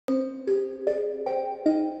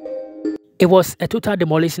It was a total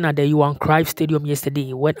demolition at the Johan Cruyff Stadium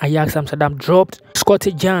yesterday when Ajax Amsterdam dropped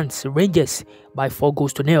Scottish giants Rangers by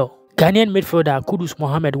 4-0. Ghanaian midfielder Kudus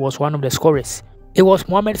Mohammed was one of the scorers. It was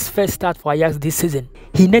Mohammed's first start for Ajax this season.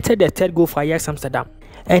 He netted the third goal for Ajax Amsterdam,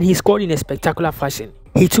 and he scored in a spectacular fashion.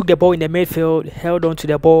 He took the ball in the midfield, held onto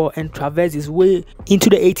the ball and traversed his way into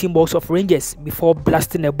the 18 box of Rangers before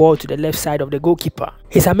blasting the ball to the left side of the goalkeeper.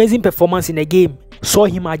 His amazing performance in the game saw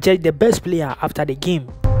him adjudged the best player after the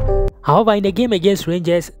game. However, in the game against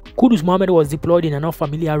Rangers, Kudus Mohammed was deployed in an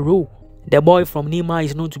unfamiliar role. The boy from Neymar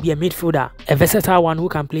is known to be a midfielder, a versatile one who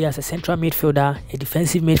can play as a central midfielder, a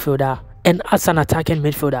defensive midfielder, and as an attacking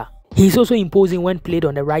midfielder. He is also imposing when played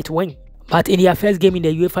on the right wing. But in their first game in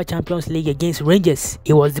the UEFA Champions League against Rangers,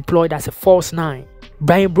 he was deployed as a false 9.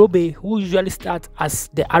 Brian Brobbey, who usually starts as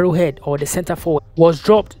the arrowhead or the centre forward, was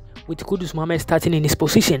dropped with Kudus Mohammed starting in his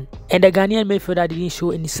position, and the Ghanaian midfielder didn't show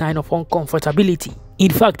any sign of uncomfortability. In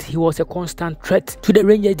fact, he was a constant threat to the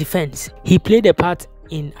Rangers defence. He played a part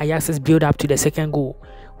in Ajax's build-up to the second goal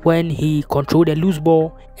when he controlled a loose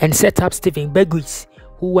ball and set up Steven Berghuis,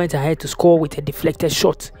 who went ahead to score with a deflected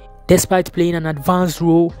shot. Despite playing an advanced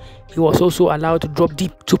role, he was also allowed to drop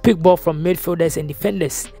deep to pick ball from midfielders and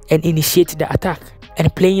defenders and initiate the attack.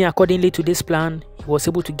 And playing accordingly to this plan, he was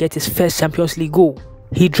able to get his first Champions League goal.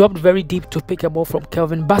 He dropped very deep to pick a ball from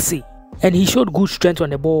Kelvin Bassey, and he showed good strength on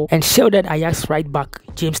the ball and shielded Ajax right back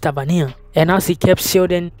James Tavernier. And as he kept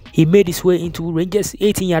shielding, he made his way into Rangers'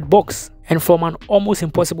 18-yard box, and from an almost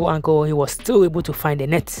impossible angle, he was still able to find the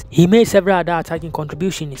net. He made several other attacking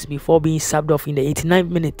contributions before being subbed off in the 89th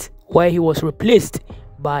minute, where he was replaced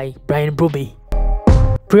by Brian Brobbey.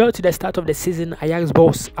 Prior to the start of the season, Ajax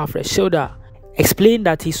boss Alfred Schreuder explained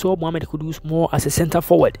that he saw Mohamed Kudus more as a centre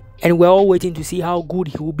forward, and we're all waiting to see how good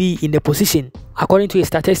he will be in the position. According to his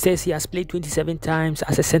statistics, he has played 27 times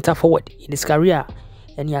as a centre forward in his career,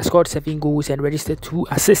 and he has scored 7 goals and registered 2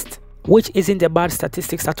 assists, which isn't a bad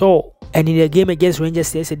statistics at all. And in the game against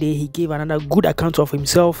Rangers yesterday, he gave another good account of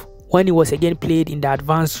himself when he was again played in the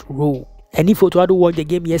advanced role. And if Otto Addo watched the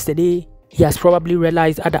game yesterday, he has probably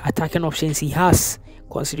realized other attacking options he has,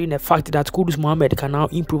 considering the fact that Kudus Mohammed can now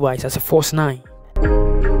improvise as a false 9.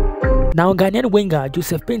 Now, Ghanaian winger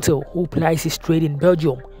Joseph Painstil, who plies his trade in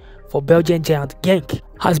Belgium for Belgian giant Genk,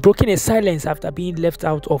 has broken his silence after being left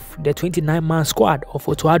out of the 29-man squad of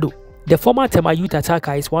Otto Addo. The former Tema youth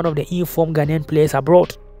attacker is one of the informed Ghanaian players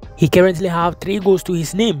abroad. He currently has 3 goals to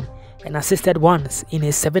his name and assisted once in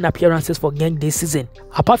his 7 appearances for Genk this season.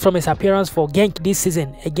 Apart from his appearance for Genk this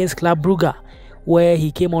season against Club Brugge, where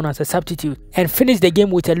he came on as a substitute and finished the game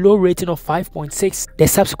with a low rating of 5.6. The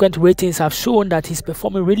subsequent ratings have shown that he's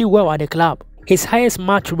performing really well at the club. His highest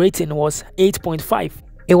match rating was 8.5.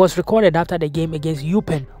 It was recorded after the game against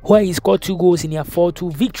Eupen, where he scored 2 goals in a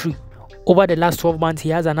 4-2 victory. Over the last 12 months, he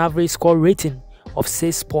has an average score rating of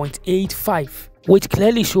 6.85, which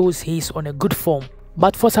clearly shows he's on a good form.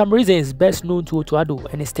 But for some reasons best known to Otto Addo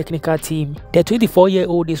and his technical team, the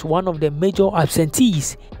 24-year-old is one of the major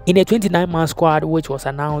absentees in a 29-man squad which was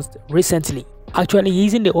announced recently. Actually, he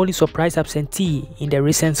isn't the only surprise absentee in the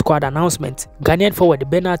recent squad announcement. Ghanaian forward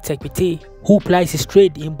Bernard Tekpite, who plies his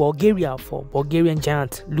trade in Bulgaria for Bulgarian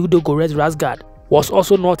giant Ludogorets Razgrad, was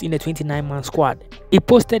also not in the 29-man squad. He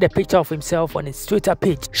posted a picture of himself on his Twitter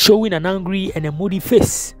page showing an angry and a moody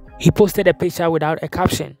face. He posted a picture without a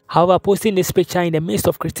caption. However, posting this picture in the midst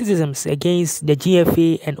of criticisms against the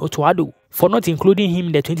GFA and Otto Addo for not including him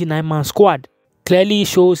in the 29-man squad clearly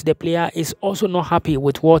shows the player is also not happy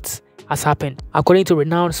with what has happened. According to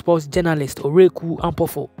renowned sports journalist Oreku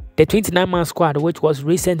Ampofo, the 29-man squad which was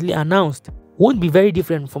recently announced won't be very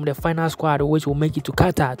different from the final squad which will make it to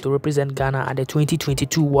Qatar to represent Ghana at the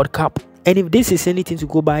 2022 World Cup. And if this is anything to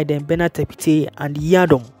go by, then Bernard Tekpite and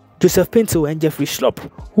Yadom, Joseph Painstil and Jeffrey Schlupp,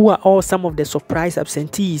 who are all some of the surprise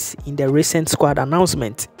absentees in the recent squad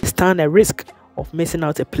announcement, stand a risk of missing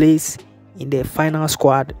out a place in the final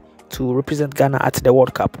squad to represent Ghana at the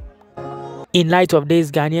World Cup. In light of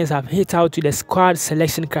this, Ghanaians have hit out to the squad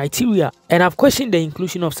selection criteria and have questioned the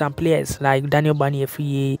inclusion of some players like Daniel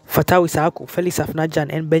Bani-Efriye, Fatawu Issahaku, Felix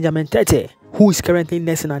Afnajan and Benjamin Tete, who is currently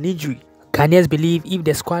nursing an injury. Ghanaians believe if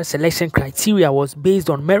the squad selection criteria was based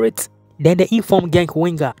on merit, then the informed Genk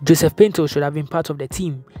winger Joseph Painstil should have been part of the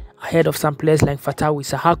team ahead of some players like Fatawu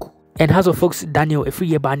Issahaku and House of Folks Daniel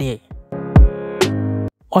Efriye Bani.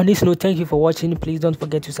 On this note, thank you for watching. Please don't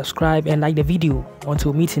forget to subscribe and like the video.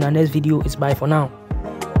 Until we meet in our next video, it's bye for now.